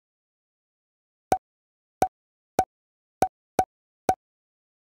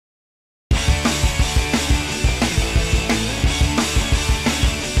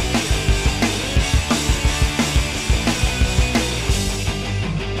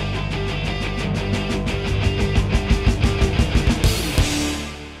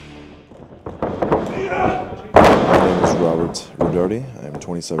Gagliardi. I am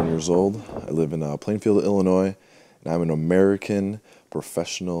 27 years old. I live in Plainfield, Illinois, and I'm an American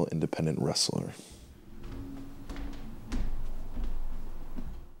professional independent wrestler.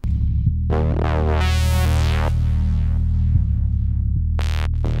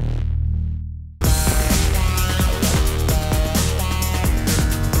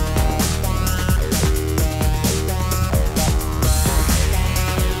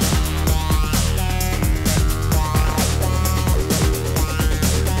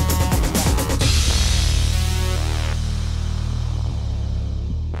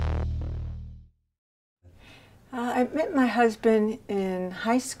 I met my husband in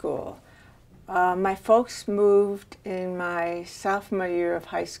high school. My folks moved in my sophomore year of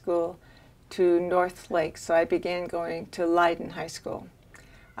high school to North Lake, so I began going to Leiden High School.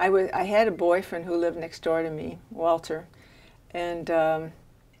 I had a boyfriend who lived next door to me, Walter, and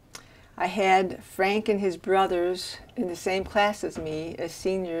I had Frank and his brothers in the same class as me as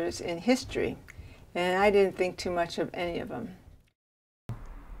seniors in history, and I didn't think too much of any of them.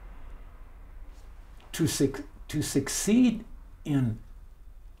 To succeed in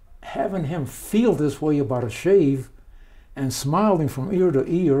having him feel this way about a shave and smiling from ear to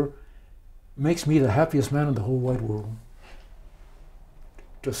ear makes me the happiest man in the whole wide world.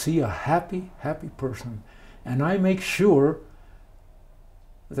 To see a happy, happy person. And I make sure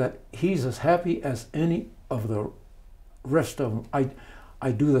that he's as happy as any of the rest of them.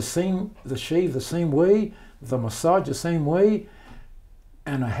 I do the shave the same way, the massage the same way,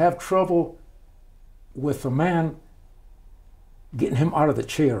 and I have trouble with a man getting him out of the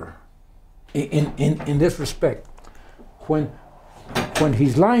chair in this respect. When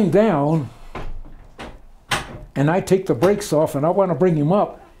he's lying down and I take the brakes off and I want to bring him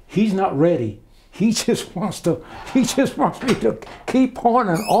up, he's not ready. He just wants me to keep on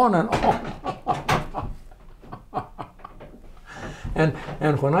and on and on.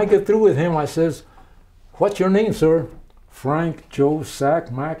 and when I get through with him, I says, "What's your name, sir?" "Frank, Joe,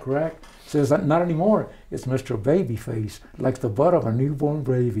 Sack, Mac, Rack." Says, "Not anymore. It's Mr. Babyface, like the butt of a newborn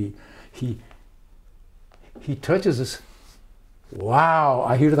baby." He touches us. Wow,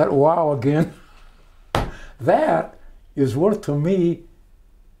 I hear that wow again. That is worth to me.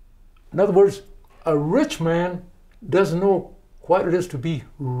 In other words, a rich man doesn't know what it is to be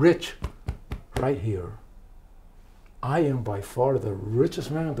rich right here. I am by far the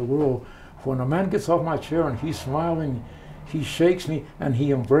richest man in the world. When a man gets off my chair and he's smiling, he shakes me and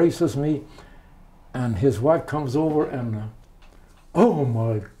he embraces me, and his wife comes over and oh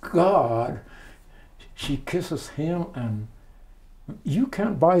my God, she kisses him, and you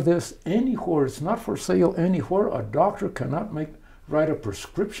can't buy this anywhere. It's not for sale anywhere. A doctor cannot write a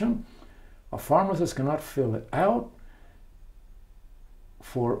prescription. A pharmacist cannot fill it out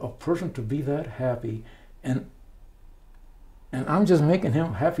for a person to be that happy. And I'm just making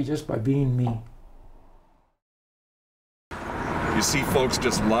him happy just by being me. You see folks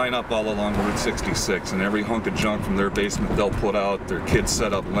just line up all along Route 66, and every hunk of junk from their basement they'll put out. Their kids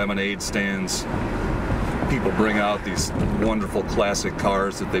set up lemonade stands. People bring out these wonderful classic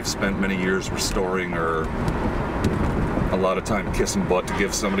cars that they've spent many years restoring, or a lot of time kissing butt to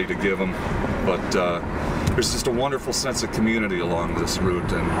give somebody to give them. But there's just a wonderful sense of community along this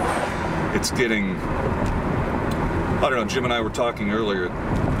route, and it's getting, I don't know, Jim and I were talking earlier,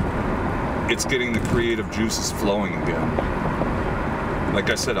 it's getting the creative juices flowing again. Like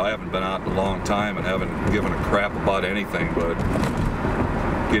I said, I haven't been out in a long time and haven't given a crap about anything, but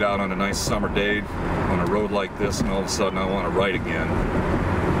get out on a nice summer day on a road like this and all of a sudden I want to write again.